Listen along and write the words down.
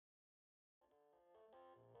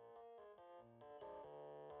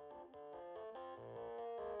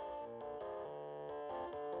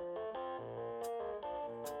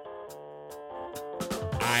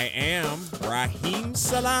am Raheem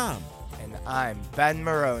Salam. And I'm Ben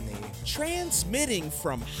Maroney. Transmitting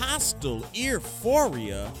from Hostile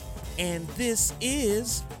Earphoria, and this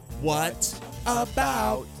is What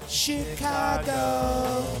About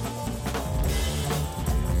Chicago?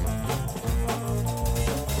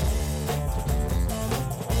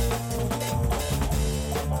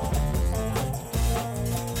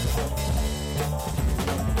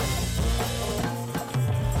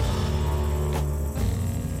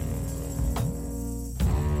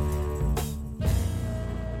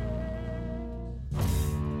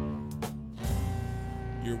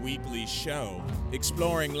 Weekly show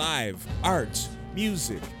exploring live art,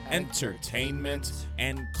 music, entertainment,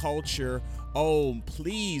 and culture. Oh,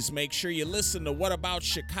 please make sure you listen to What About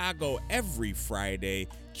Chicago every Friday.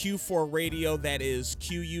 Q4 Radio, that is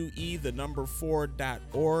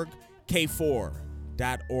QUE4.org,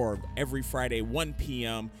 K4.org, every Friday, 1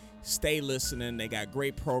 p.m. Stay listening. They got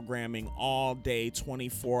great programming all day,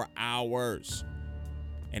 24 hours.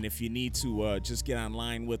 And if you need to just get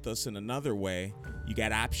online with us in another way, you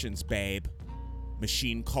got options, babe.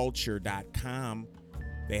 MachineCulture.com.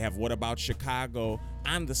 They have What About Chicago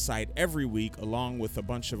on the site every week, along with a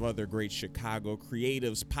bunch of other great Chicago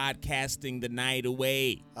creatives podcasting the night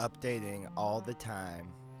away. Updating all the time.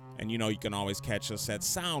 And you know, you can always catch us at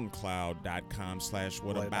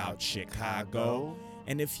SoundCloud.com/WhatAboutChicago.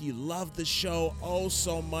 And if you love the show oh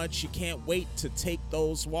so much, you can't wait to take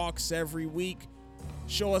those walks every week,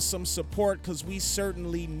 show us some support because we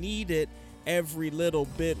certainly need it. Every little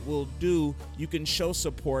bit will do. You can show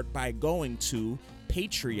support by going to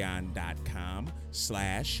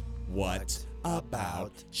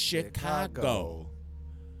patreon.com/whataboutchicago.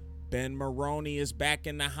 Ben Maroney is back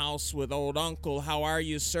in the house with old uncle. How are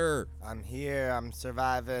you, sir? I'm here. I'm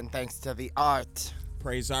surviving thanks to the art.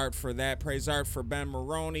 Praise art for that. Praise art for Ben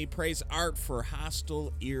Maroney. Praise art for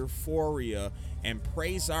Hostile Earphoria. And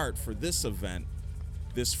praise art for this event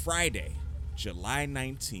this Friday, July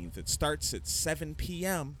 19th. It starts at 7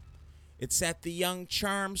 p.m. It's at the Young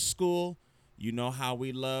Charm School. You know how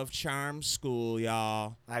we love Charm School,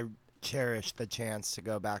 y'all. I cherish the chance to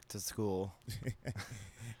go back to school.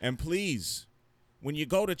 And please, when you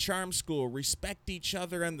go to Charm School, respect each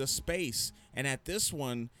other and the space. And at this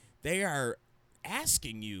one, they are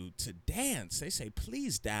asking you to dance. They say,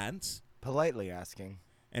 please dance. Politely asking.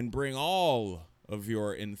 And bring all of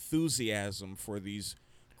your enthusiasm for these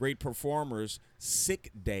great performers.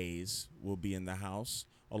 Sick Days will be in the house,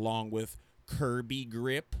 along with Kirby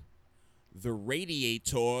Grip, the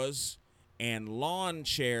Radiators, and Lawn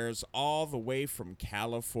Chairs, all the way from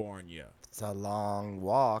California. It's a long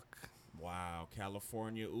walk. Wow,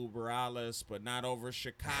 California Uber alles, but not over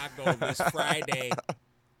Chicago this Friday,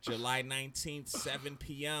 July 19th, 7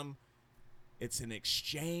 p.m. It's an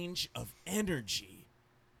exchange of energy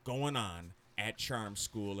going on at Charm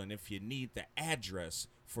School. And if you need the address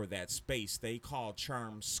for that space they call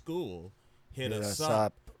Charm School, hit us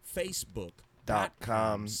up.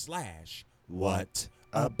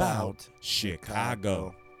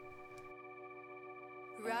 Facebook.com/whataboutchicago.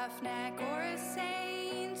 Roughneck or a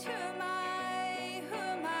saint, who am I?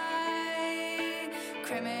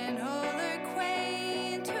 Criminal or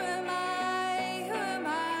quaint, who am I?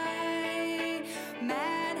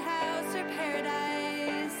 Madhouse or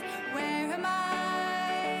paradise, where am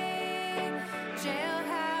I?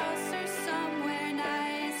 Jailhouse or somewhere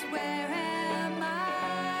nice, where am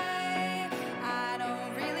I? I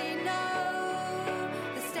don't really know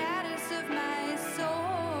the status of my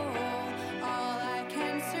soul. All I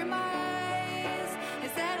can surmise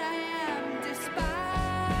is that I am despised.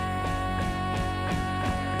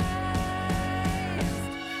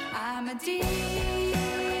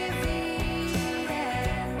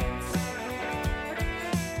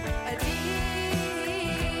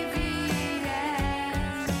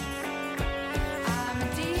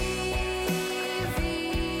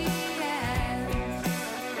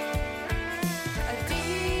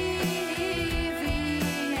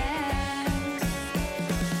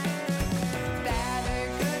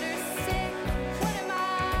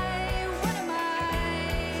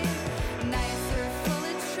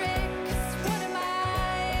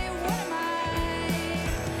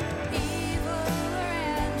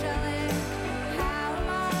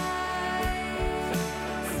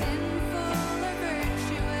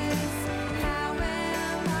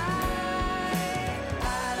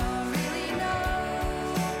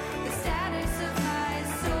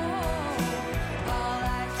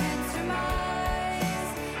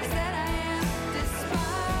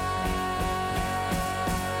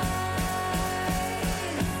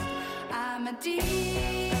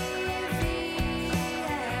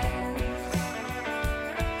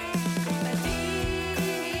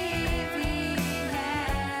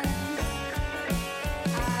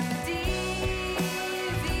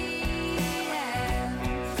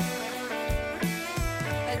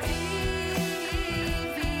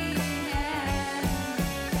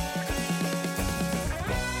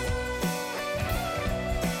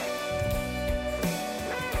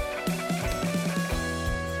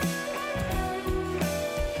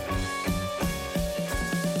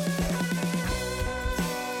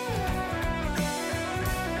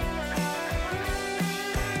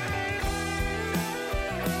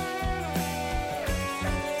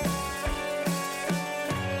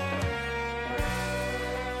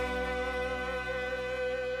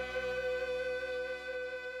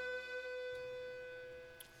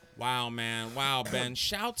 Wow, man. Wow, Ben.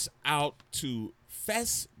 Shouts out to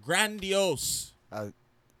Fes Grandiose.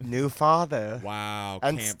 New father. Wow,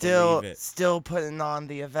 And can't still believe it. still putting on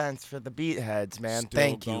the events for the Beatheads, man. Still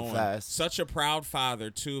Thank going. you, Fess. Such a proud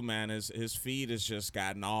father, too, man. His feed has just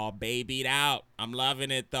gotten all babied out. I'm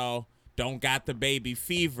loving it, though. Don't got the baby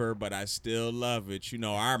fever, but I still love it. You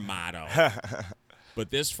know our motto.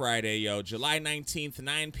 But this Friday, yo, July 19th,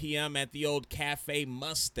 9 p.m. at the old Cafe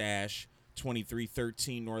Mustache,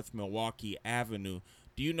 2313 North Milwaukee Avenue.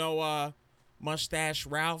 Do you know Mustache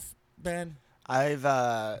Ralph, Ben? I've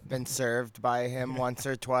been served by him once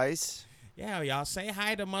or twice. Yeah, y'all say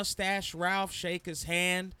hi to Mustache Ralph. Shake his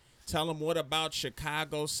hand. Tell him what about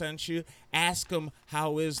Chicago sent you. Ask him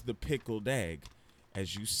how is the pickled egg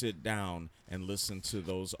as you sit down and listen to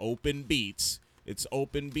those open beats. It's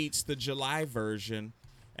Open Beats, the July version.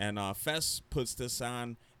 And Fess puts this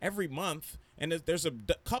on every month. And there's a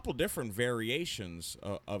couple different variations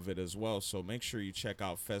of it as well. So make sure you check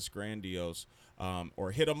out Fess Grandiose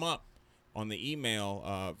or hit him up on the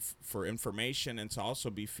email for information and to also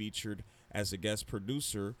be featured as a guest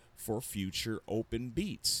producer for future Open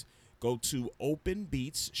Beats. Go to Open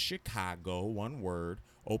Beats Chicago, one word,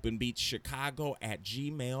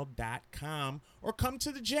 openbeatschicago@gmail.com, or come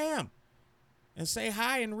to the jam and say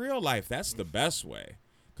hi in real life. That's the best way.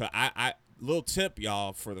 'Cause I little tip,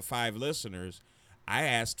 y'all, for the 5 listeners, I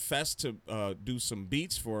asked Fess to do some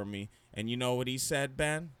beats for me, and you know what he said,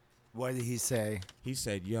 Ben? What did he say? He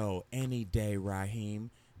said, yo, any day, Raheem,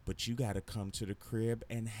 but you got to come to the crib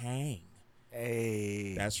and hang.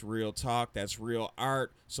 Hey. That's real talk. That's real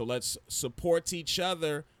art. So let's support each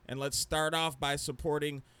other, and let's start off by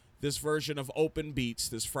supporting this version of Open Beats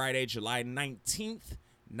this Friday, July 19th,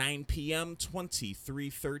 9 p.m.,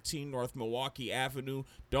 2313 North Milwaukee Avenue.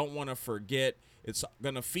 Don't want to forget, it's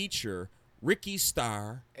going to feature Ricky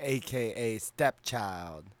Starr, a.k.a.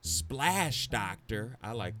 Stepchild. Splash Doctor,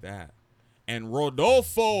 I like that, and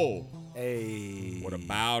Rodolfo. Hey. What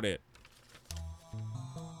about it?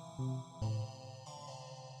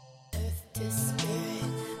 Earth to spirit,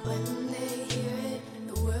 when they hear it,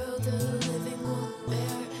 the world of living won't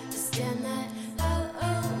bear to stand that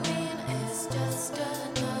Halloween is just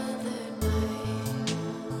another night.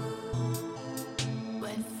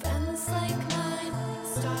 When friends like mine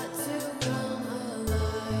start to come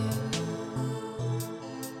alive,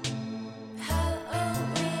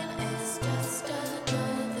 Halloween is just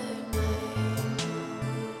another night.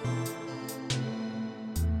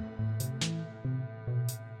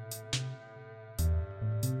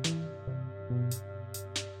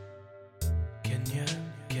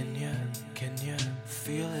 Can you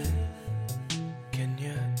feel it? Can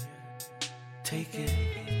you take it?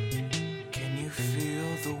 Can you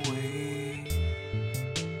feel the weight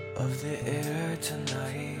of the air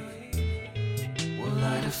tonight? We'll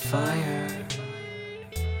light a fire,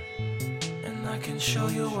 and I can show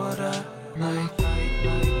you what I like.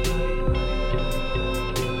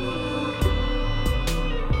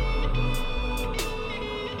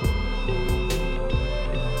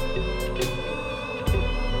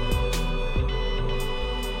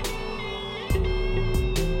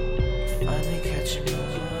 Finally catching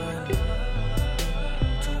on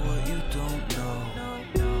to what you don't know.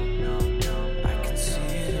 I can see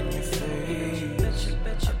it in your face.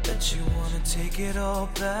 I bet you wanna take it all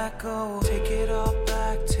back. Oh, take it all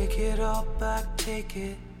back, take it all back, take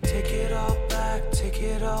it. Take it all back, take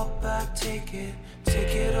it all back, take it.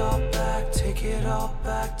 Take it all back, take it all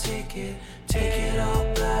back, take it. Take it all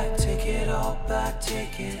back, take it all back,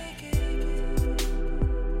 take it.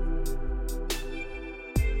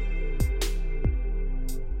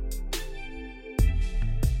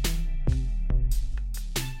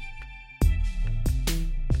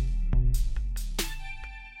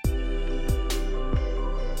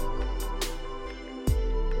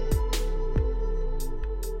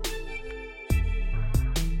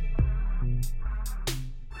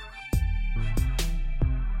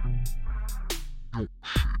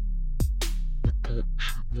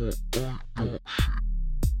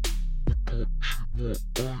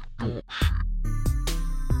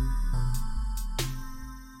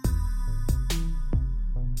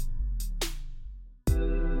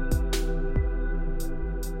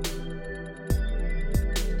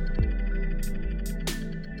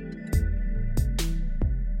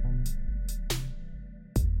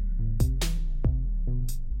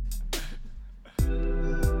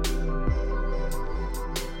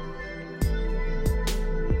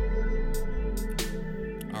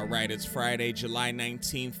 All right, it's Friday, July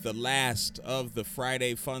 19th, the last of the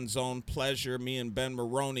Friday Fun Zone pleasure. Me and Ben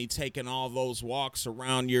Maroney taking all those walks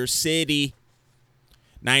around your city.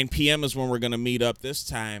 9 p.m. is when we're going to meet up this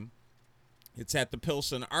time. It's at the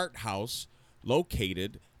Pilsen Art House,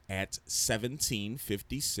 located at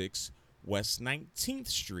 1756 West 19th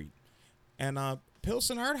Street. And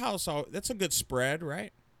Pilsen Art House, that's a good spread,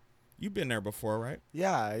 right? You've been there before, right?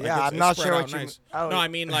 Yeah, Like, yeah. it's I'm not spread sure out what you. nice. Oh. No, I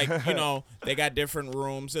mean, like, you know, they got different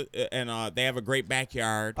rooms, and they have a great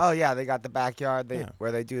backyard. Oh yeah, they got the backyard Yeah.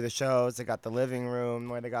 where they do the shows. They got the living room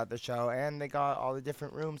where they got the show, and they got all the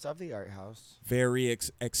different rooms of the art house. Very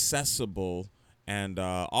accessible, and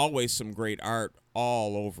always some great art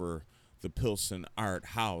all over the Pilsen Art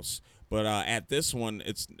House. But at this one,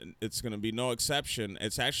 it's going to be no exception.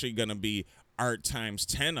 It's actually going to be art times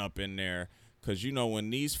 10 up in there, because you know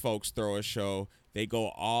when these folks throw a show, they go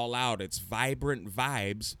all out. It's Vibrant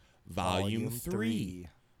Vibes Volume 3,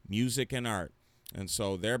 music and art. And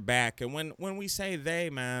so they're back. And when we say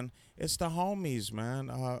they, man, it's the homies,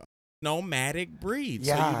 man. Nomadic Breed.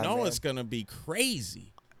 So Yeah, you know man. it's going to be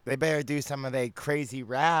crazy. They better do some of the crazy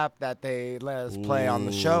rap that they let us play on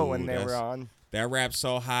the show when Ooh, they were that's- on. That rap's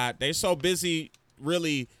so hot. They're so busy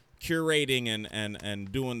really curating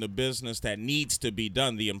and doing the business that needs to be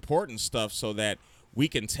done, the important stuff, so that we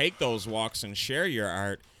can take those walks and share your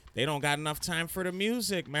art. They don't got enough time for the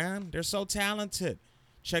music, man. They're so talented.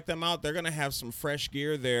 Check them out. They're going to have some fresh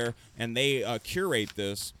gear there, and they curate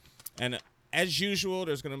this. And as usual,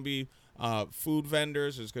 there's going to be food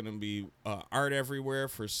vendors. There's going to be art everywhere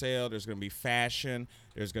for sale. There's going to be fashion.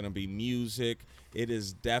 There's going to be music. It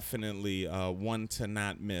is definitely one to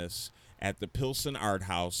not miss at the Pilsen Art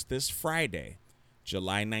House this Friday,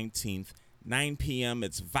 July 19th, 9 p.m.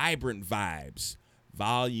 It's Vibrant Vibes,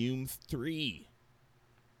 Volume 3.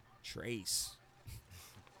 Trace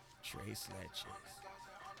Letches.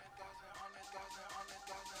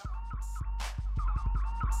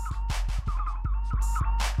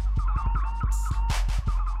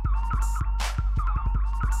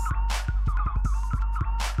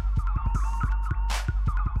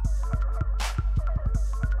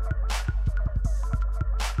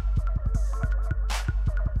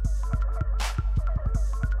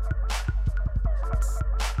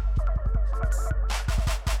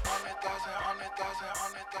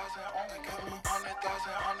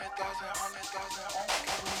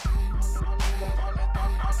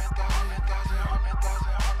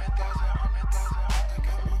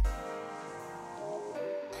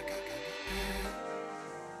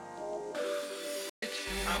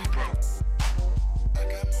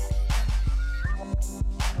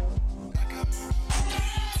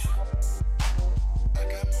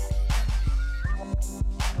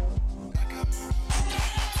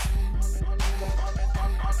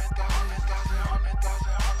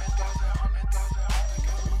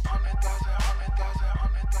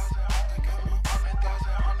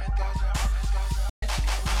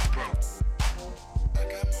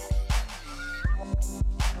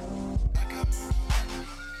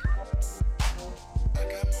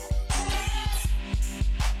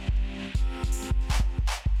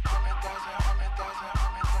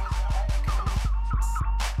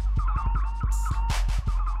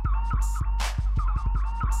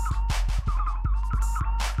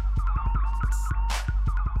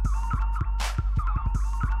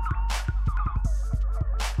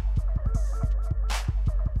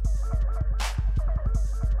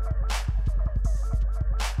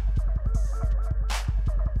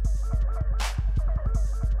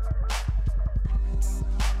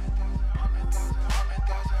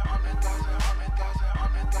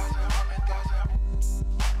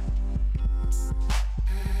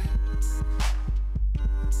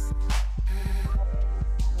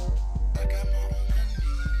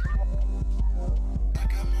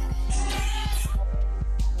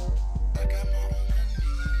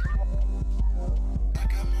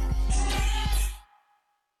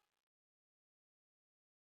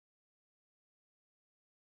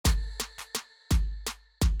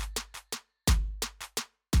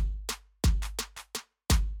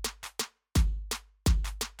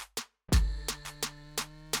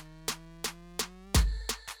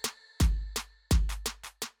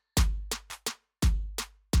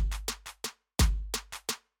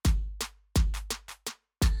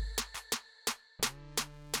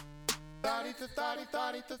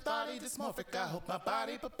 Thoughty, dysmorphic. I hope my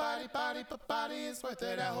body is worth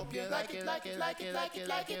it. I hope you like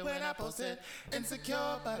it when I post it.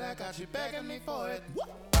 Insecure, but I got you begging me for it.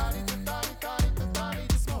 Thoughty, dysmorphic. I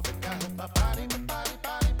hope my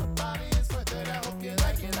body is worth it. I hope you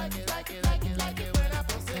like it when I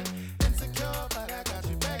post it. Insecure, but I got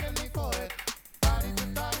you begging me for it. Thoughty,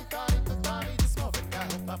 dysmorphic. I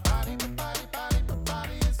hope my body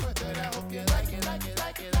is worth it. I hope you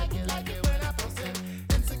like it when I post it.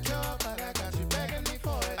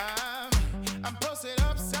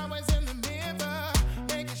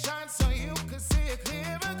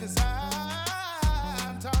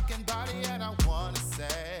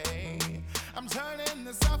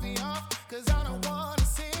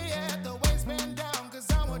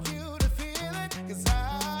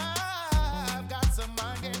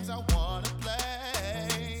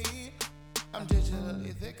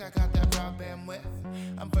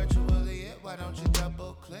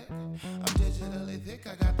 thick,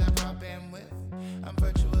 I got that raw bandwidth. I'm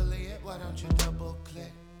virtually it, why don't you double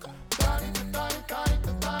click? Body,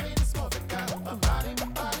 this more for God. My body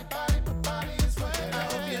is what I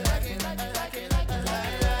hope you like it, like it, like it, like it,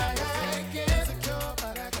 like it. Insecure,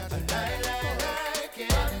 but I got you like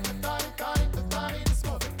it. Body, this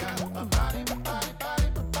more for God. My body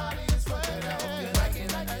is what I hope you like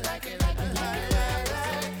it, like it, like it, like it, like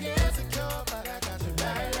it. Insecure, but I got you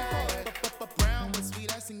like it. Brown with sweet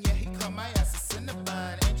icing, yeah, he called my ass a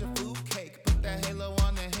Cinnabon. Angel food cake, put that halo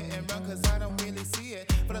on the hit and run, cause I don't really see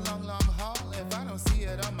it. For the long haul, if I don't see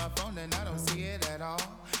it on my phone, then I don't see it at all.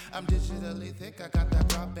 I'm digitally thick, I got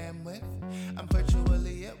that raw bandwidth. I'm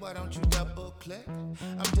virtually it, why don't you double click?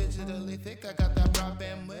 I'm digitally thick, I got that raw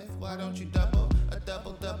bandwidth. Why don't you double,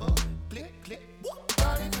 click, click.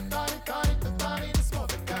 Body, this more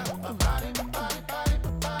for God. My body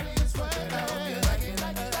is what I hope you like it,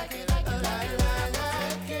 like it, like it, like it, like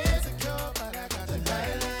it. Insecure, but I got you like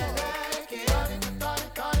it.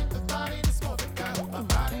 Body, this more for God. My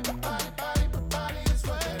body is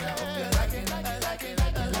what I hope you like it, like it, like it,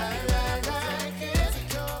 like it, like it.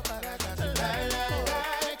 Insecure, but I got you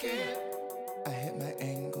like it. I hit my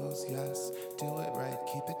angles, yes. Do it right,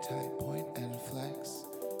 keep it tight, point and flex.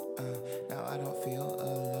 Now I don't feel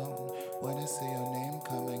alone when I see your name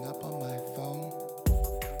coming up on my phone.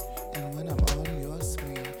 And when I'm on your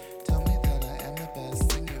screen, tell me that I am the best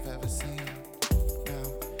thing you've ever seen.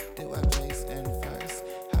 Now, do I place in first?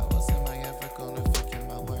 How else am I ever gonna figure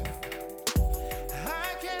my worth?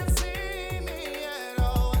 I can't see me at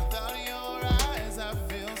all without your eyes. I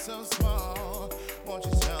feel so small. Won't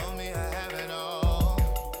you tell me I have it all?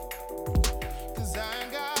 Cause I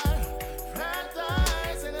got red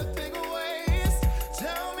eyes and a thick waist.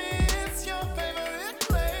 Tell me it's your favorite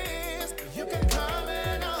place. You can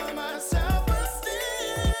comment on my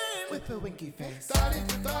self-esteem with a winky face. Thought it,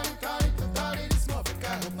 this more for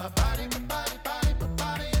God. My body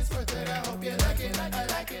is worth it. I hope you like it, like it,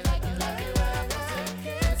 like it, like it, like it, like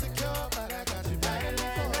it. Insecure, but I got you like it.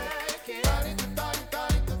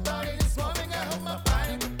 Thought it, this morning. I hope my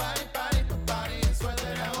body is worth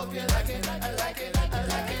it. I hope you like it, I like it, like it, like it, I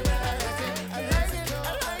like it, I like it, I like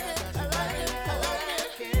it, I like it, I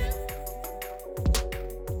like it.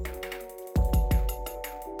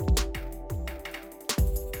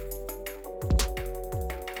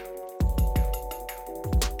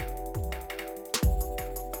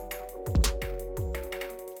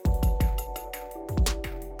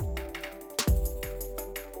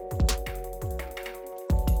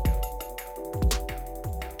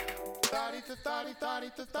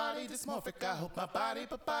 Thought this more for I hope my body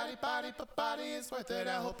is worth it.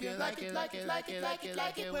 I hope you like it, like it, like it, like it,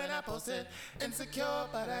 like it when I post it. Insecure,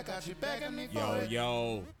 but I got you begging me for it.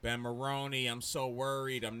 Yo, Ben Maroney, I'm so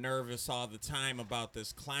worried. I'm nervous all the time about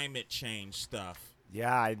this climate change stuff.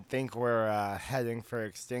 Yeah, I think we're heading for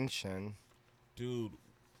extinction. Dude,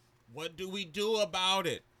 what do we do about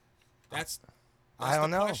it? That's I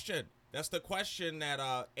don't the know. question. That's the question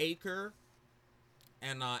that Acre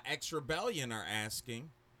and X Rebellion are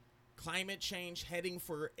asking. Climate change heading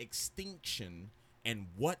for extinction and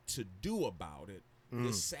what to do about it.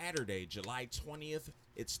 This Saturday, July 20th,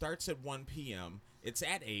 it starts at 1 p.m. It's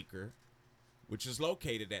at Acre, which is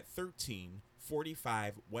located at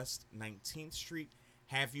 1345 West 19th Street.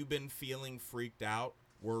 Have you been feeling freaked out,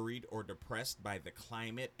 worried, or depressed by the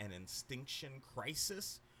climate and extinction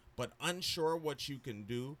crisis, but unsure what you can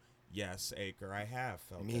do? Yes, Acre, I have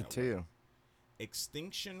felt Me that too. way.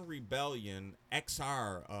 Extinction Rebellion,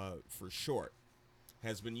 XR for short,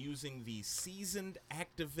 has been using the seasoned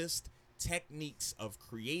activist techniques of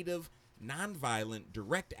creative, nonviolent,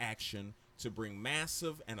 direct action to bring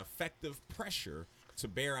massive and effective pressure to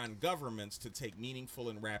bear on governments to take meaningful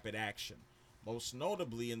and rapid action. Most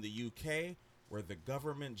notably in the UK, where the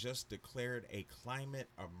government just declared a climate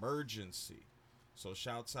emergency. So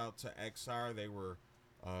shouts out to XR. They were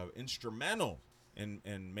instrumental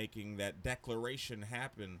in making that declaration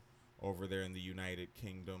happen over there in the United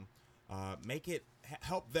Kingdom.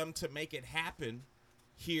 Help them to make it happen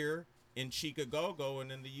here in Chicago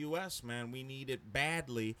and in the U.S., man. We need it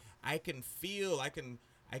badly. I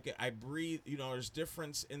breathe, there's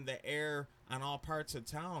difference in the air on all parts of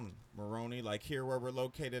town, Maroney. Like here where we're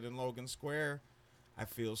located in Logan Square, I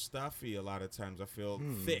feel stuffy a lot of times. I feel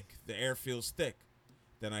thick. The air feels thick.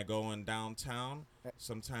 Then I go in downtown.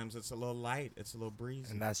 Sometimes it's a little light. It's a little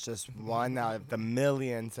breezy. And that's just one out of the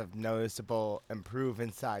millions of noticeable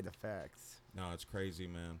improving side effects. No, it's crazy,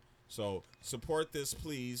 man. So support this,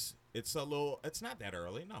 please. It's not that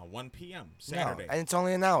early. No, 1 p.m. Saturday. No, and it's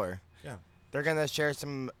only an hour. Yeah. They're going to share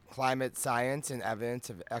some climate science and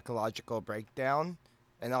evidence of ecological breakdown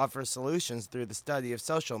and offers solutions through the study of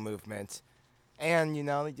social movements. And, you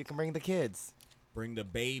know, you can bring the kids. Bring the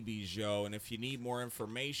babies, yo. And if you need more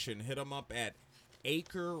information, hit them up at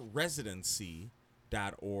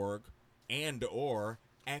acreresidency.org and or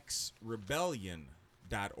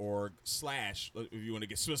xrebellion.org / if you want to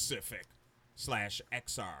get specific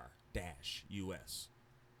 /XR-US.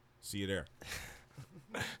 See you there.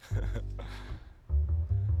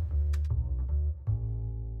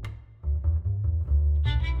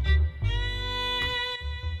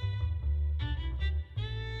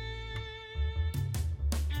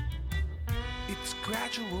 It's a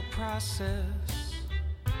gradual process,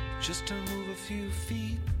 just to move a few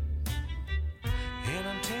feet. And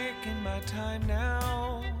I'm taking my time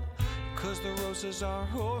now, 'cause the roses are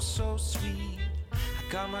oh so sweet. I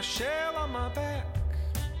got my shell on my back,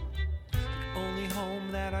 the only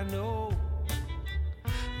home that I know.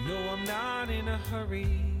 No, I'm not in a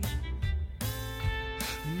hurry,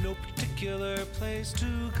 no particular place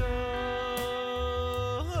to go.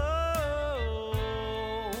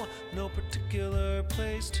 No particular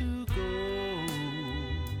place to go.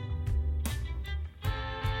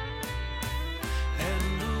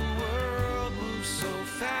 And the world moves so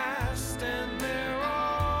fast, and they're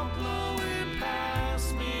all blowing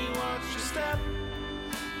past me. Watch your step,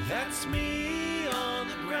 that's me on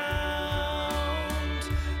the ground.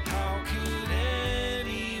 How could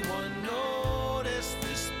anyone notice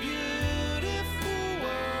this beautiful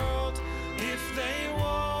world if they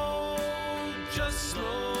won't just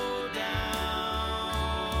slow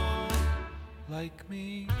like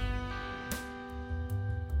me?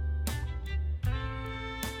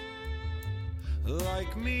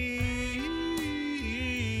 Like me.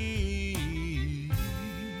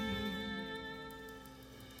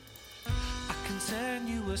 I can send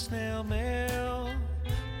you a snail mail,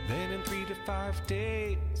 then in 3 to 5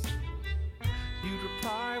 days you'd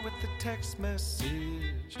reply with a text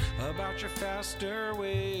message about your faster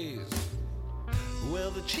ways. Well,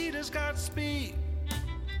 the cheetah's got speed,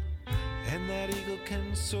 and that eagle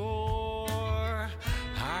can soar.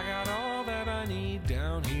 I got all that I need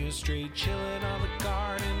down here, straight chilling on the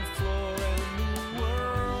garden floor. And the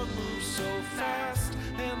world moves so fast,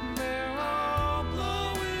 and they're all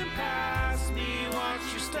blowing past me. Watch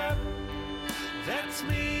your step, that's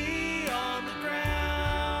me on the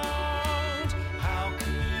ground. How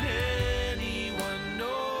could anyone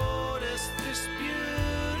notice this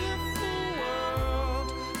beautiful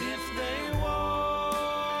world if they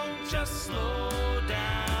won't just slow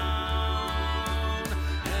down?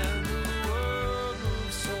 And the world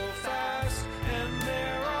moves so fast, and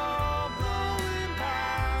they're all blowing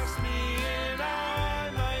past me. And I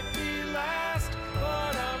might be last,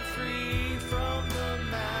 but I'm free from the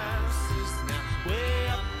masses now. Way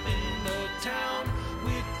up in the town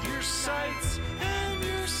with your sights and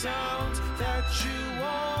your sounds that you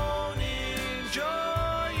won't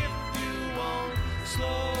enjoy if you won't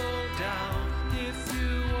slow down. If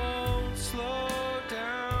you won't slow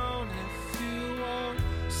down, if you won't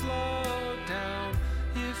slow down,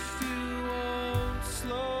 if you won't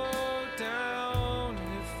slow down,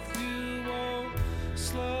 if you won't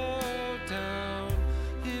slow down,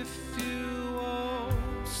 if you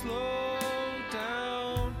won't slow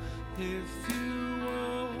down, if you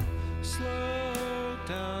won't slow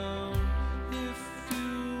down, if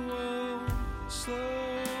you won't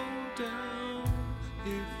slow down,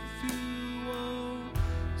 if you won't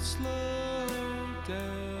slow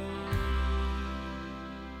down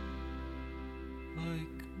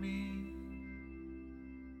like me.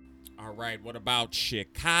 All right, what about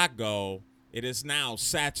Chicago? It is now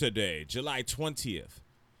Saturday, July 20th.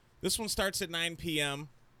 This one starts at 9 p.m.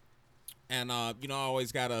 And, you know, I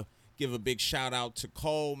always got to give a big shout out to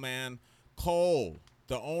Cole, man. Cole,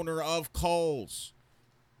 the owner of Cole's.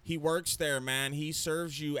 He works there, man. He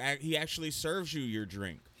serves you. He actually serves you your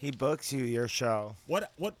drink. He books you your show.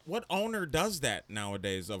 What owner does that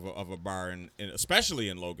nowadays of a bar, especially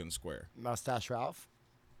in Logan Square? Mustache Ralph.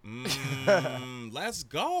 Let's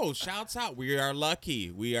go. Shouts out. We are lucky.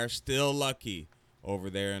 We are still lucky over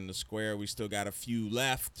there in the square. We still got a few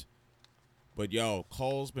left. But, yo,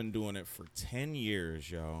 Cole's been doing it for 10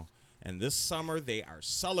 years, yo. And this summer, they are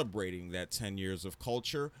celebrating that 10 years of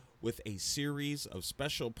culture with a series of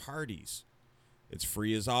special parties. It's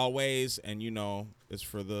free as always, and, you know, it's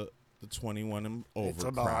for the 21 and over It's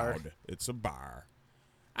a crowd. bar. It's a bar.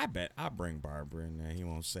 I bet I'll bring Barbara in there. He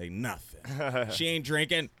won't say nothing. She ain't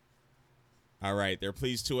drinking. All right, they're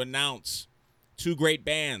pleased to announce two great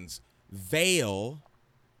bands, Veil,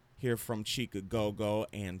 here from Chicago,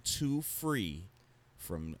 and Two Free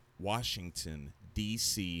from Washington,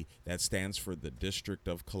 D.C. That stands for the District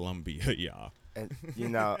of Columbia, y'all. And, you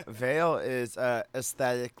know, Veil is a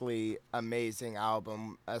aesthetically amazing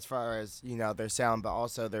album as far as, you know, their sound, but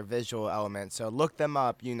also their visual elements. So look them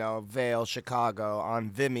up, you know, Veil Chicago on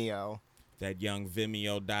Vimeo. That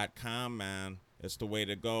youngvimeo.com, man. It's the way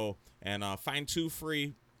to go. And find Two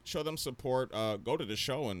Free. Show them support. Go to the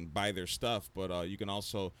show and buy their stuff. But you can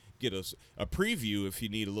also get a preview if you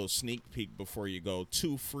need a little sneak peek before you go.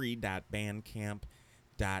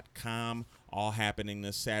 twofree.bandcamp.com. All happening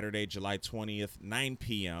this Saturday, July 20th, 9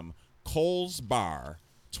 p.m. Cole's Bar,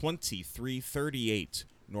 2338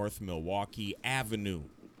 North Milwaukee Avenue.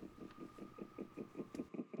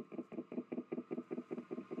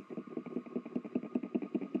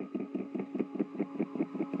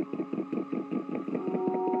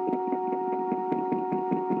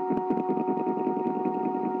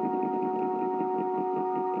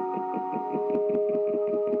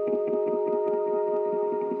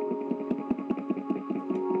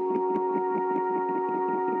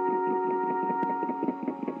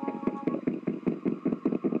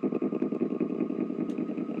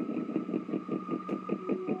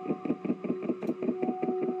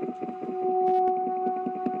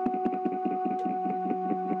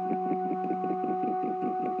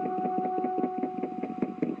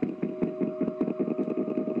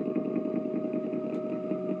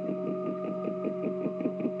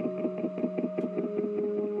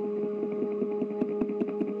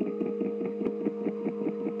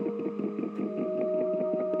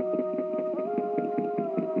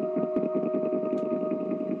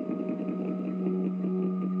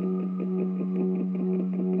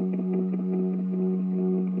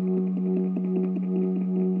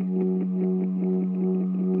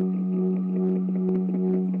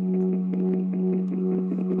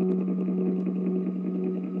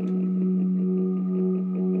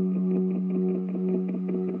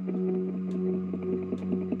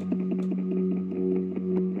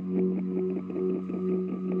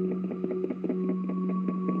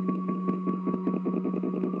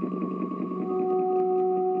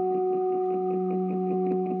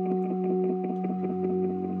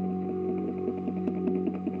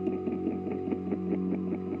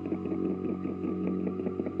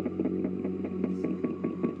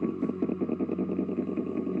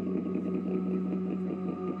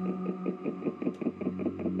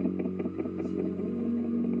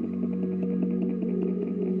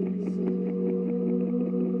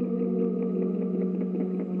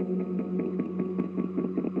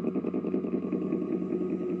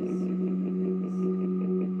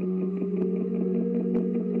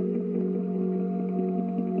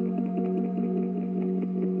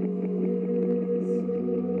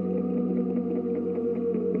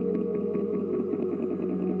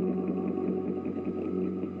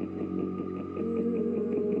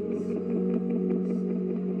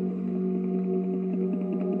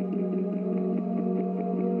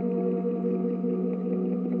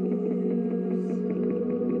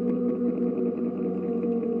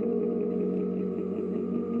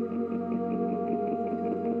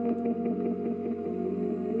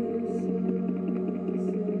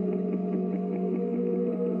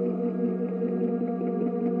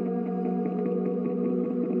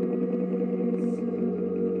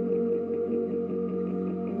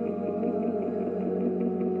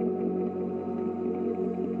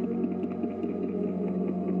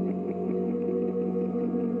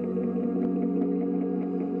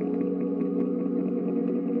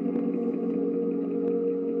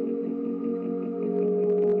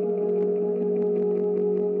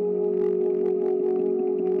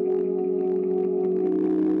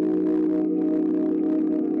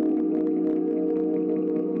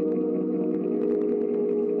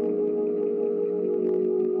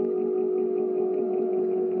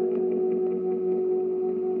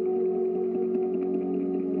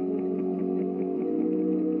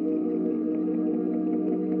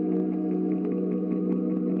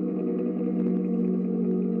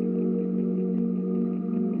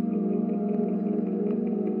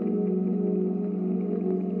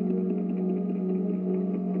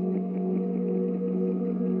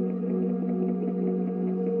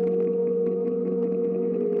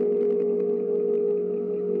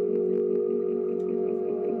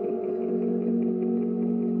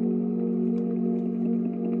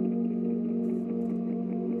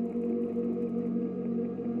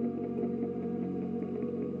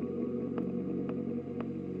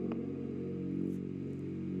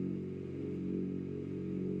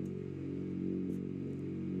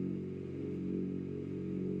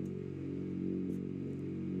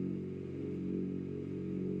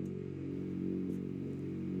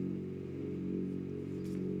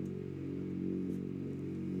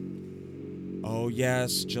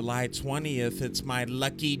 yes, July 20th, it's my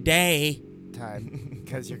lucky day. Time,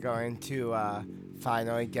 because you're going to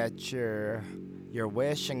finally get your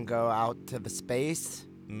wish and go out to the space.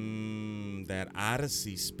 That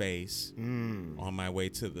Odyssey space on my way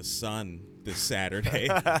to the sun this Saturday,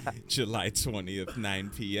 July 20th, 9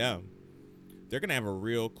 p.m. They're going to have a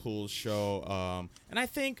real cool show. And I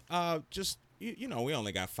think just, you know, we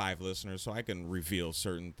only got 5 listeners, so I can reveal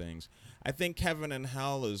certain things. I think Kevin and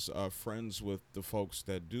Hell is friends with the folks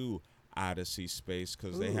that do Odyssey Space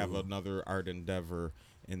because they have another art endeavor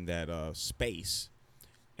in that space.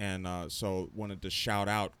 And so wanted to shout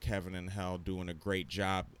out Kevin and Hell doing a great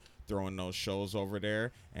job throwing those shows over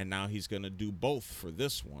there. And now he's going to do both for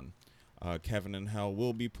this one. Kevin and Hell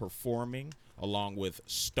will be performing along with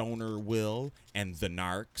Stoner Will and the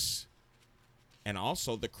Narcs. And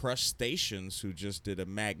also the Crustaceans, who just did a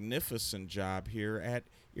magnificent job here at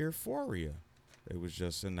Euphoria. It was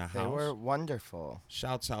just in the house. They were wonderful.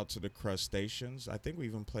 Shouts out to the Crustaceans. I think we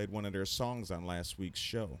even played one of their songs on last week's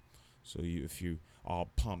show. So if you all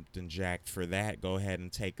pumped and jacked for that, go ahead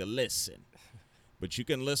and take a listen. But you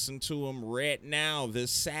can listen to them right now this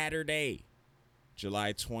Saturday,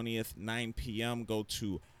 July 20th, 9 p.m. Go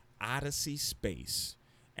to Odyssey Space,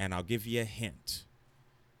 and I'll give you a hint.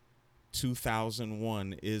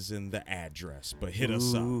 2001 is in the address, but hit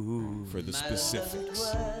us up for the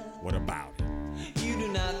specifics. What about it? You do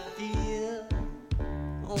not feel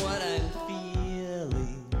what I'm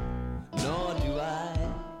feeling, nor do I.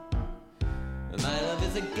 My love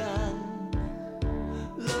is a gun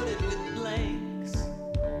loaded with blanks,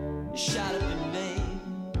 shot up in vain,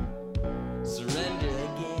 surrender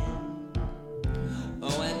again.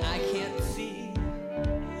 Oh, and I can't see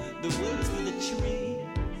the woods for the trees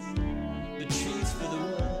for the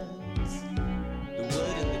woods, the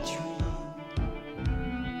wood and the tree.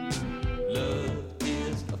 Love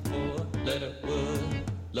is a 4-letter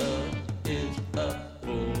word. Love is a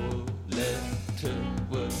 4-letter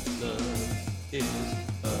word. Love is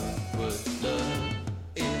a word. Love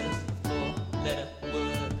is a 4-letter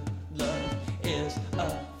word. Love is a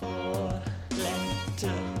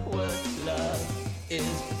 4-letter word. Love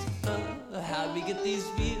is how we get these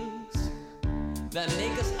views that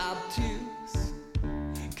make us obtuse,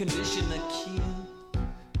 condition acute,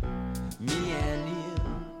 me and you.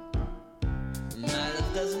 My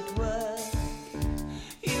love doesn't work.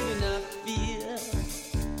 You do not feel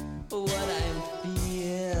what I'm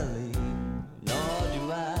feeling, nor do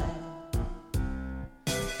I.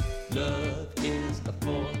 Love is a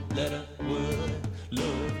 4-letter word.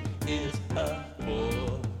 Love is a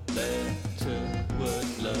 4-letter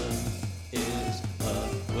word. Love is a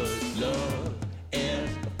word. Love is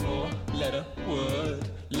a 4-letter word.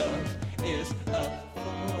 Love is a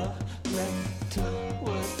 4-letter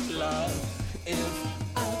word. Love is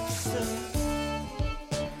absurd.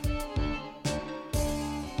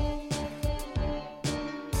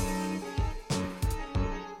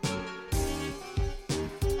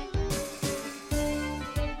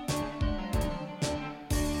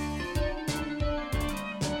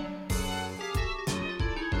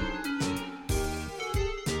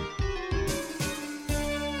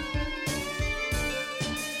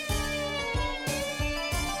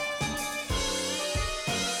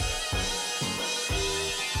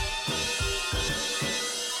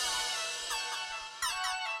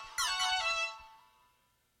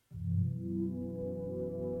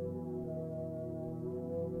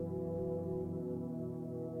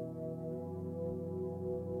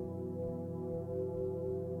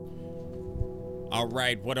 All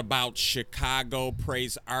right, what about Chicago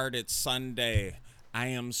Praise Art? It's Sunday. I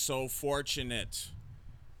am so fortunate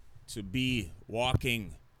to be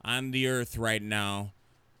walking on the earth right now,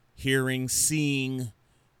 hearing, seeing,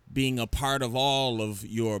 being a part of all of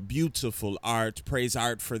your beautiful art. Praise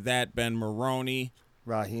art for that, Ben Maroney.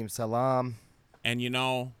 Raheem Salam. And you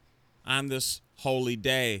know, on this holy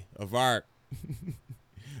day of art,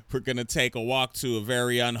 we're going to take a walk to a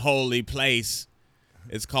very unholy place.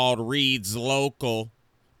 It's called Reed's Local.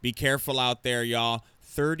 Be careful out there, y'all.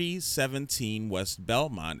 3017 West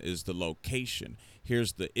Belmont is the location.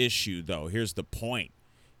 Here's the issue, though. Here's the point.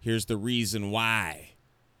 Here's the reason why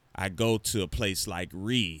I go to a place like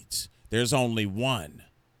Reed's. There's only one.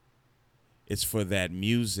 It's for that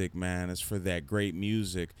music, man. It's for that great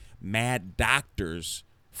music. Mad Doctors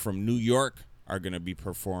from New York are going to be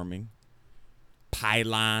performing.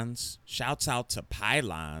 Pylons. Shouts out to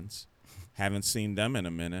Pylons. Haven't seen them in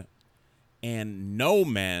a minute. And No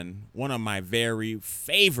Men, one of my very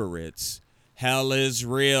favorites. Hell is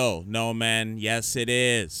real. No Men, yes it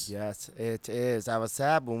is. Yes, it is. I was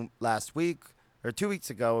sad last week or 2 weeks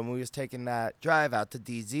ago when we was taking that drive out to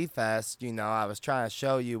DZ Fest, you know, I was trying to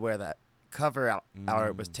show you where that cover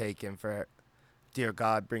art was taken for Dear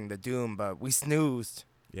God Bring the Doom, but we snoozed.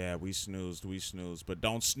 Yeah, we snoozed, but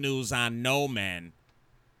don't snooze on no man.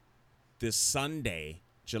 This Sunday,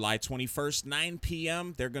 July 21st, 9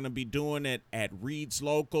 p.m., they're going to be doing it at Reed's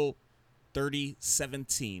Local,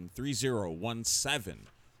 3017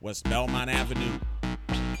 West Belmont Avenue.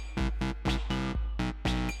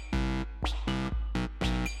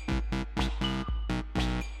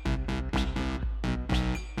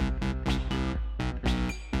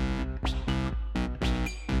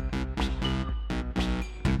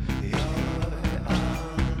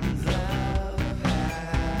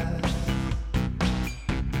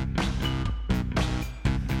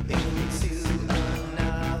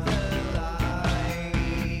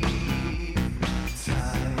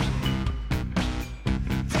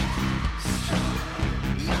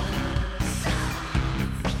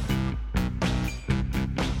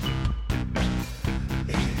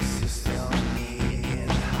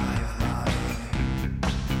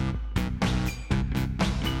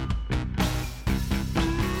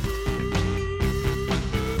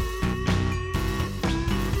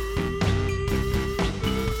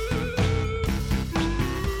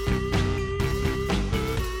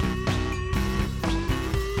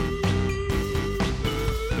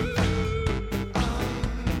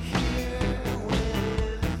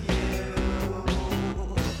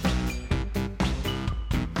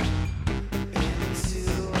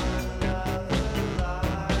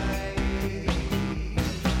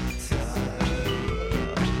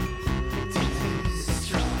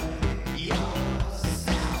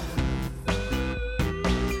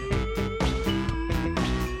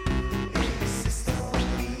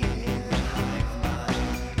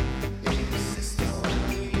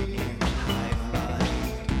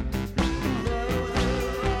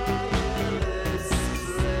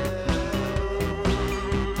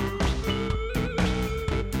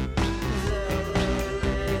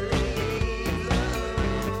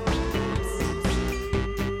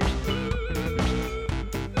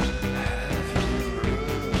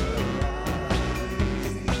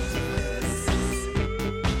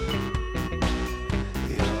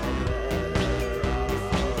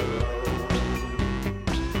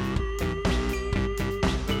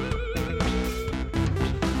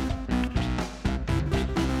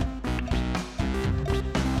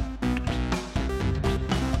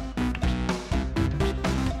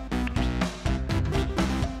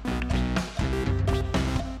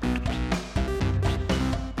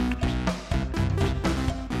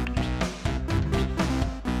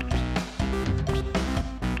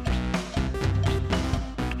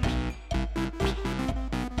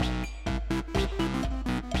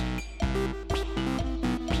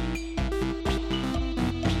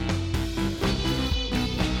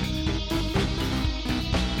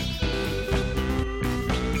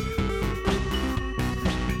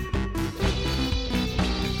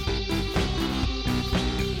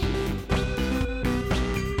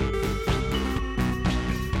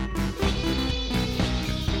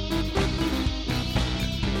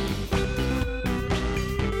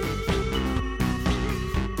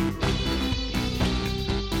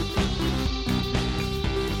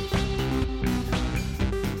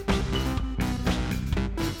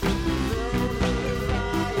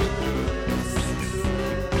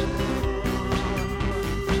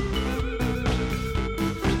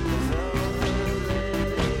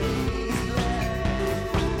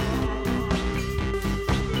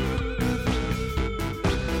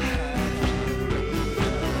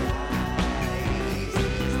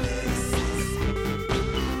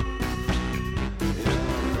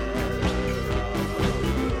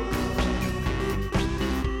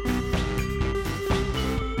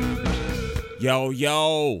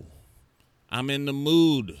 Yo, I'm in the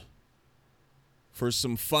mood for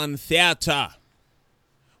some fun theater.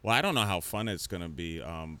 Well, I don't know how fun it's going to be,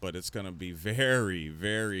 but it's going to be very,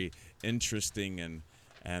 very interesting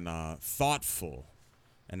and thoughtful.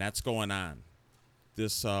 And that's going on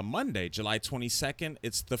this Monday, July 22nd.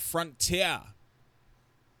 It's the Frontier,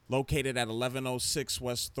 located at 1106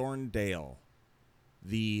 West Thorndale.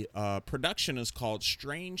 The production is called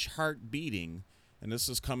Strange Heart Beating, and this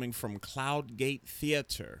is coming from Cloudgate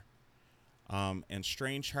Theater. And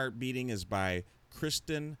Strange Heart Beating is by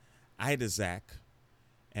Kristen Idazak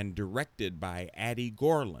and directed by Addie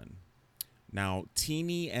Gorlin. Now,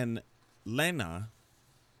 Teeny and Lena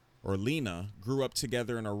grew up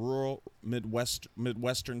together in a rural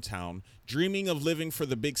Midwestern town, dreaming of living for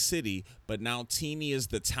the big city, but now Teeny is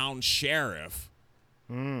the town sheriff.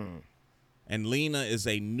 And And Lena is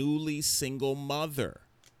a newly single mother.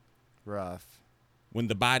 Rough. When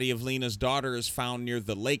the body of Lena's daughter is found near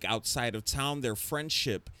the lake outside of town, their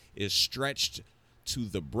friendship is stretched to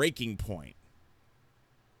the breaking point.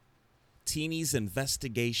 Teeny's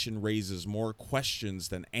investigation raises more questions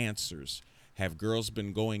than answers. Have girls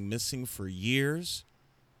been going missing for years?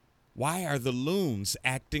 Why are the loons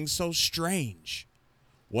acting so strange?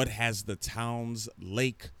 What has the town's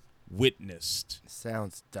lake witnessed?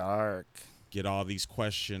 Sounds dark. Get all these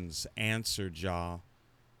questions answered, y'all.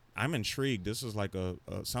 I'm intrigued. This is like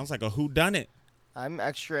sounds like a whodunit. I'm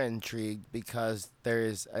extra intrigued because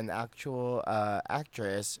there's an actual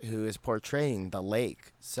actress who is portraying the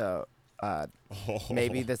lake. So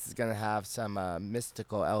maybe this is going to have some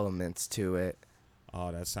mystical elements to it.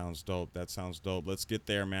 Oh, that sounds dope. That sounds dope. Let's get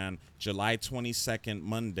there, man. July 22nd,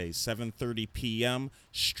 Monday, 7:30 p.m.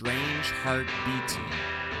 Strange Heart Beating.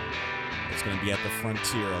 It's going to be at the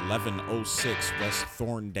Frontier, 1106 West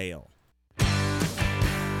Thorndale.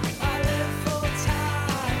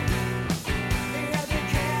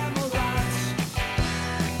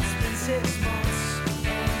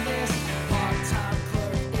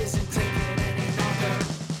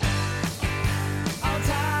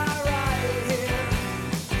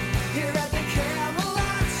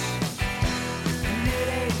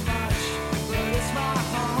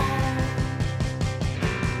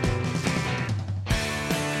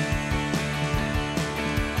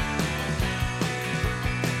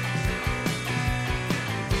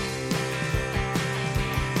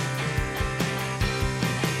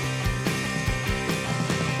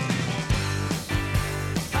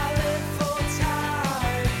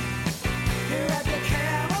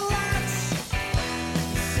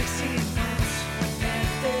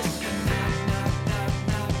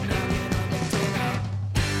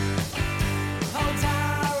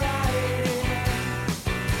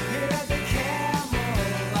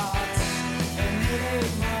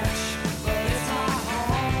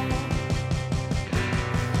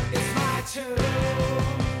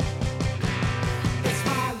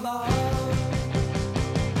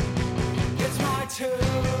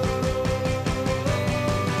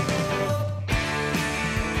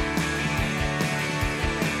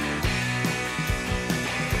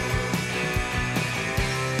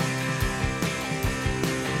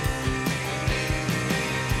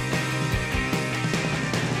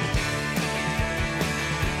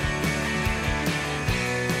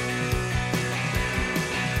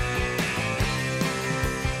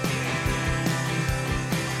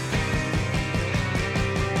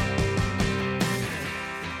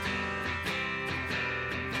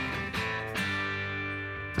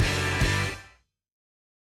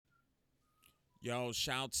 Yo,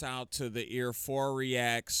 shouts out to the Ear 4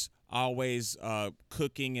 Reacts, always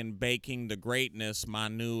cooking and baking the greatness,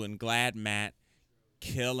 Manu and Glad Matt,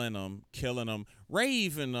 killing them. Ray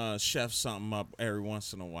even chefs something up every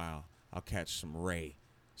once in a while. I'll catch some Ray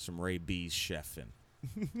B's chefing.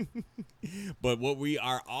 But what we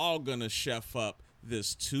are all going to chef up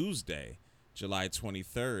this Tuesday, July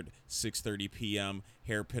 23rd, 6:30 p.m.,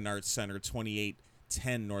 Hairpin Arts Center,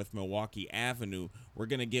 2810 North Milwaukee Avenue. We're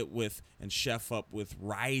going to get with and chef up with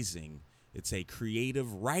Rising. It's a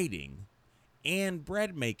creative writing and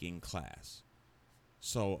bread making class.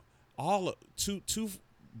 So all two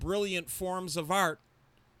brilliant forms of art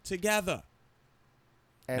together.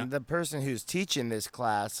 And the person who's teaching this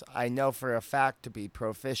class, I know for a fact to be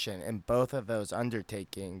proficient in both of those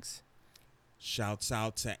undertakings. Shouts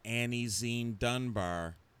out to Annie Zine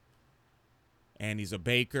Dunbar. Annie's a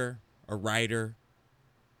baker, a writer,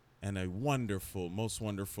 and a most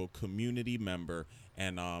wonderful community member.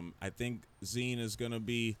 And I think Zine is going to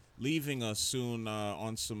be leaving us soon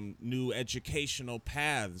on some new educational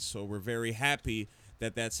paths. So we're very happy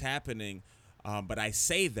that that's happening. But I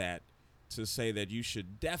say that to say that you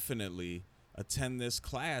should definitely attend this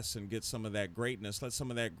class and get some of that greatness. Let some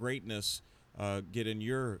of that greatness get in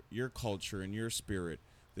your culture and your spirit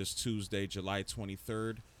this Tuesday, July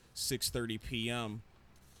 23rd, 6:30 p.m.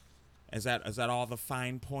 Is that all the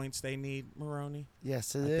fine points they need, Maroney?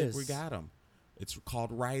 Yes, I think we got them. It's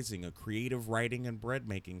called Rising, a creative writing and bread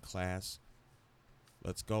making class.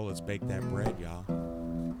 Let's go. Let's bake that bread, y'all.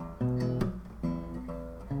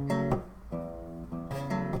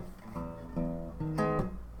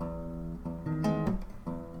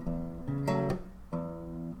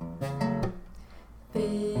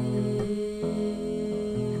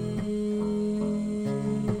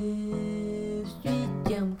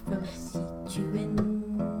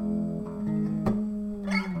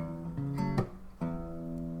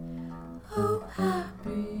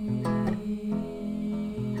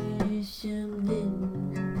 Something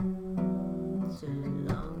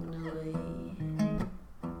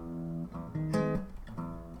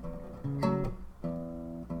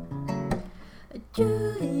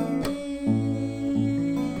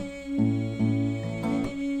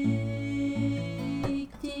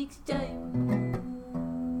takes time.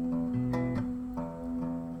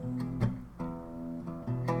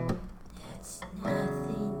 That's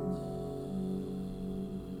nothing new.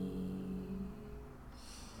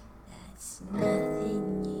 That's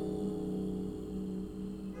nothing new.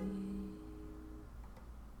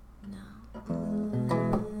 No.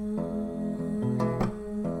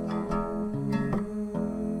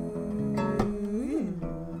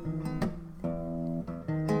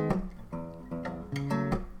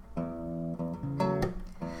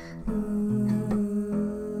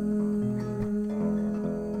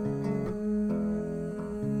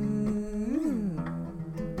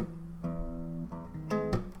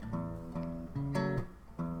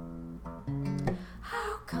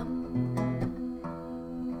 How come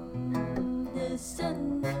the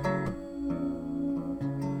sun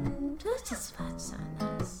touches spots on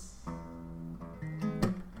us?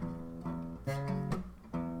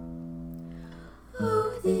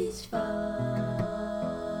 Oh, these fires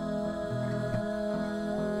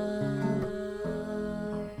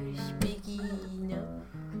big enough.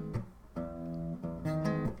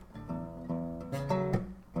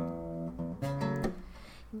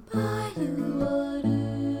 By the water,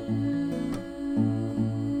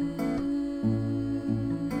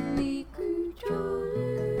 we control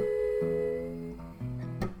it.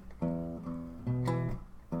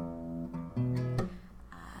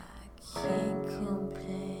 I can't complain.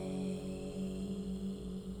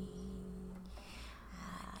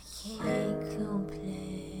 I can't complain.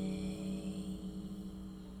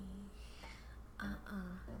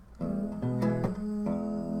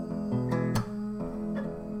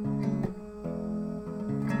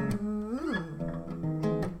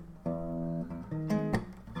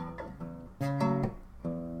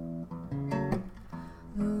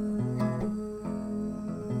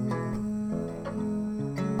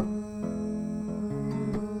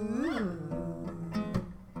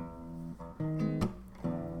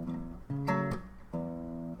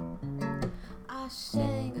 I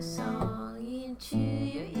sang a song into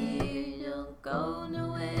your ear. Don't go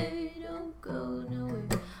nowhere, don't go nowhere.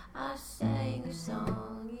 I sang a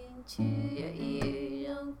song into your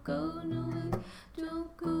ear. Don't go nowhere,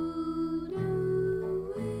 don't go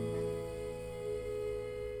nowhere.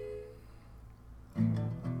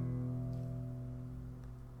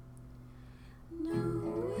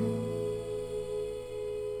 Nowhere.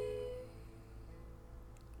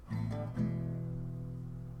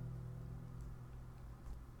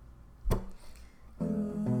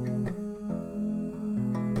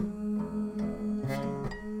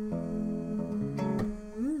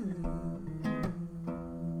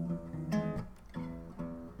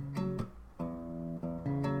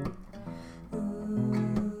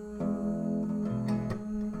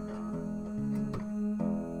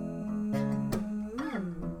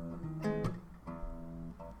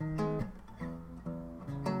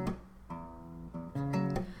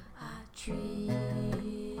 I tripped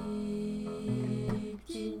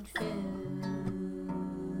and fell in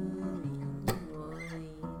New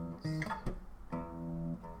Orleans.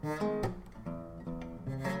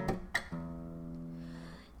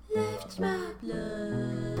 Left my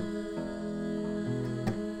blood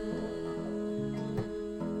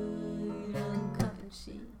on coffin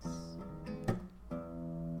sheets.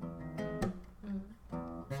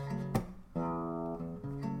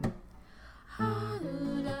 How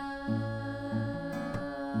did I?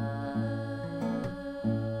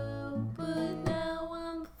 But now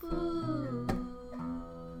I'm full.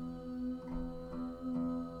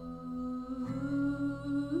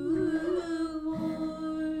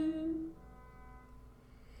 Warm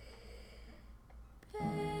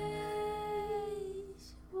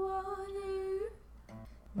place, water.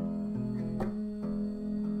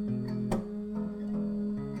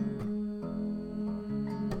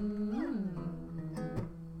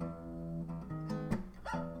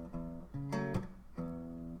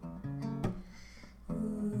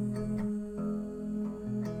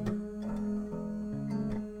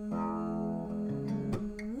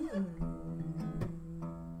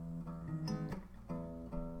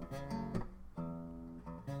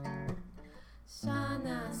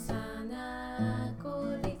 Sana sana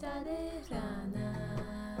colitarerana.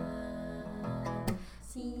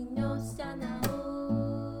 Si no sana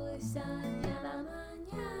hoy, sana la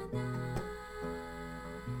mañana.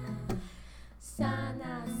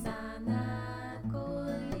 Sana sana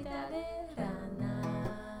colitarerana.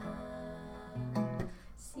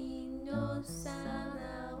 Si no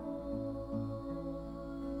sana hoy.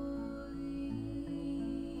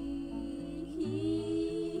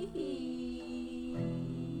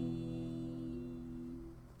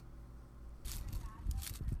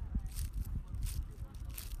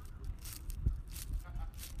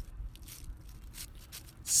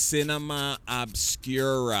 Cinema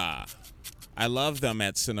Obscura. I love them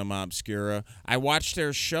at Cinema Obscura. I watched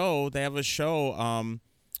their show. They have a show on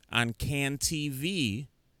Can TV.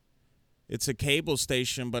 It's a cable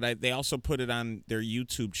station, but they also put it on their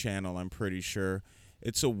YouTube channel, I'm pretty sure.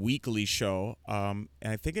 It's a weekly show, and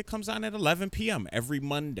I think it comes on at 11 p.m. every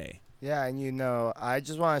Monday. Yeah, and I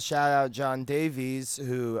just want to shout out John Davies,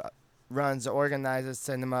 who organizes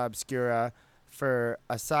Cinema Obscura.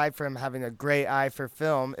 Aside from having a great eye for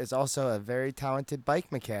film, is also a very talented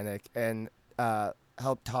bike mechanic and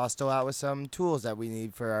helped Hostel out with some tools that we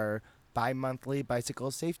need for our bi-monthly bicycle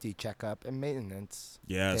safety checkup and maintenance.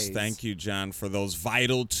 Yes, days. thank you, John, for those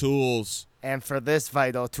vital tools. And for this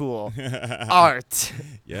vital tool, art.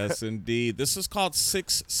 Yes, indeed. This is called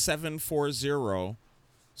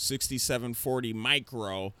 6740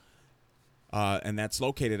 Micro, and that's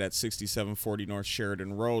located at 6740 North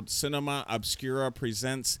Sheridan Road. Cinema Obscura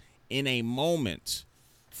presents In a Moment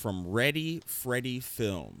from Ready Freddy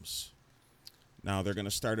Films. Now, they're going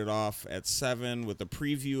to start it off at 7 with a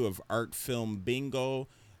preview of Art Film Bingo,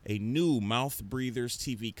 a new Mouth Breathers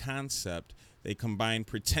TV concept. They combine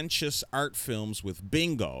pretentious art films with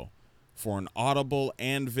bingo for an audible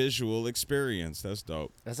and visual experience. That's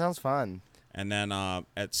dope. That sounds fun. And then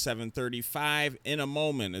at 7:35, In a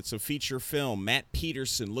Moment, it's a feature film. Matt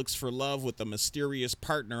Peterson looks for love with a mysterious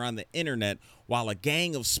partner on the internet while a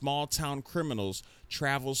gang of small-town criminals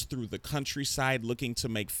travels through the countryside looking to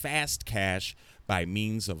make fast cash by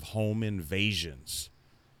means of home invasions.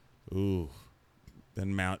 Ooh.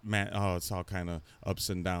 Then Matt, it's all kind of ups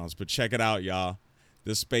and downs. But check it out, y'all.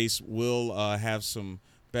 This space will have some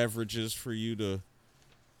beverages for you to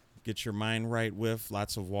get your mind right with.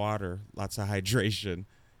 Lots of water, lots of hydration.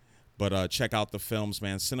 But check out the films,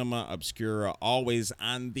 man. Cinema Obscura, always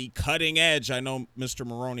on the cutting edge. I know Mr.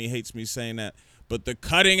 Maroney hates me saying that, but the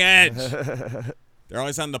cutting edge. They're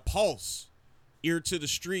always on the pulse. Ear to the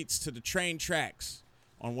streets, to the train tracks,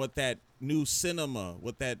 on what that new cinema,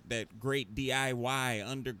 what that great DIY,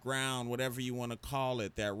 underground, whatever you want to call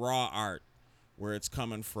it, that raw art, where it's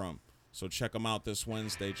coming from. So check them out this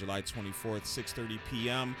Wednesday, July 24th, 6:30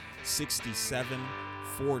 p.m.,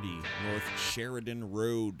 6740 North Sheridan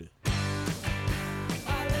Road.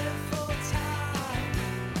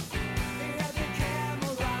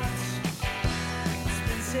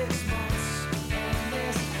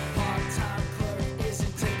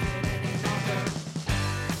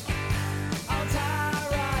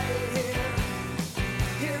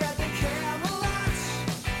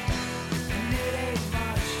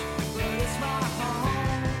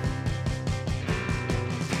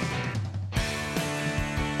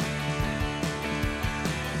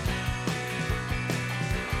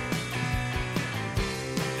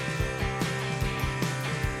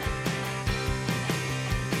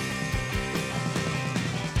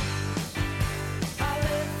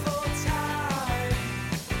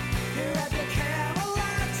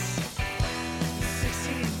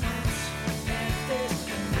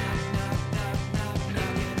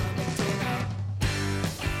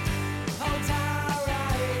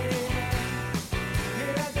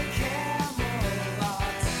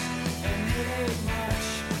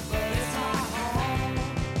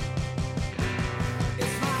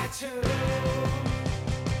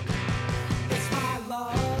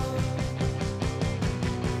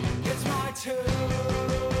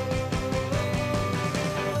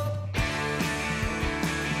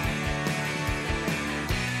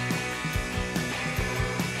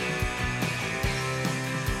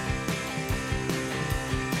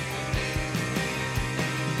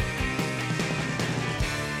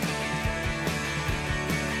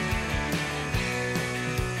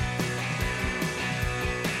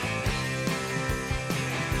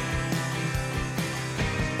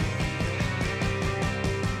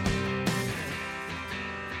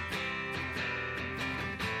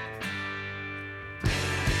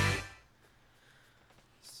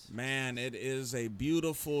 Man, it is a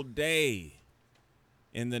beautiful day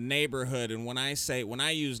in the neighborhood. And when I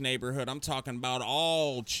use neighborhood, I'm talking about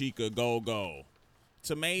all Chicago.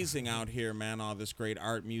 It's amazing out here, man, all this great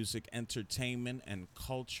art, music, entertainment, and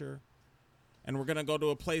culture. And we're going to go to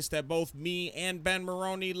a place that both me and Ben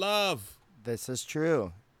Maroney love. This is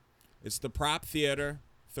true. It's the Prop Theater,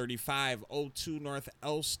 3502 North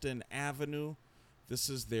Elston Avenue. This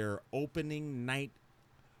is their opening night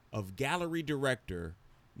of gallery director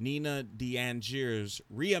Nina DeAngier's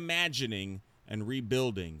reimagining and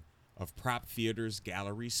rebuilding of Prop Theater's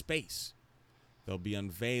gallery space. They'll be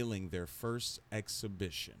unveiling their first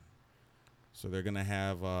exhibition. So they're going to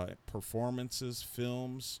have performances,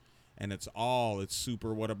 films, and it's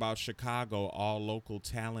super What About Chicago, all local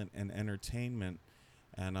talent and entertainment.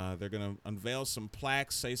 And they're going to unveil some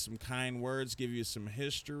plaques, say some kind words, give you some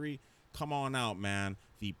history. Come on out, man.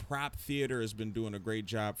 The Prop Theater has been doing a great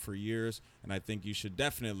job for years, and I think you should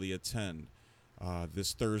definitely attend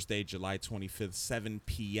this Thursday, July 25th, 7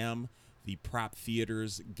 p.m., the Prop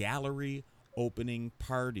Theater's gallery opening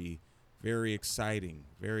party. Very exciting,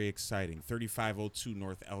 very exciting. 3502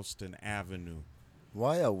 North Elston Avenue.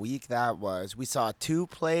 What a week that was. We saw 2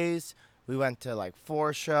 plays. We went to like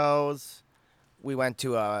 4 shows. We went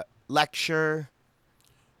to a lecture.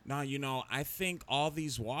 Now, I think all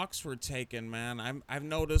these walks were taken, man. I've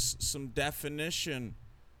noticed some definition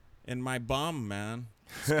in my bum, man.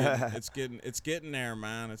 It's getting there,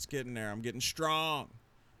 man. It's getting there. I'm getting strong.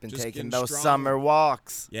 Been Just taking getting those strong. summer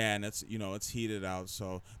walks. Yeah, and it's heated out.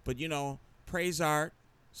 So, but praise art.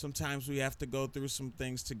 Sometimes we have to go through some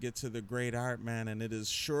things to get to the great art, man, and it is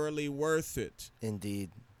surely worth it. Indeed.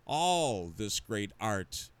 All this great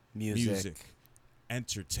art, Music.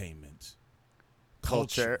 entertainment,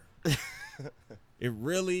 Culture. It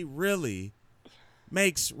really, really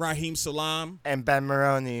makes Raheem Salam And Ben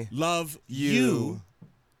Maroney love You you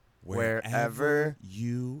wherever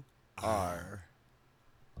you are.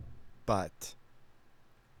 But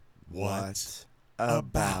What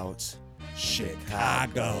about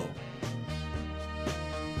Chicago?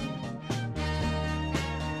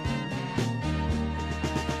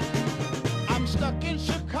 I'm stuck in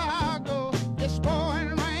Chicago.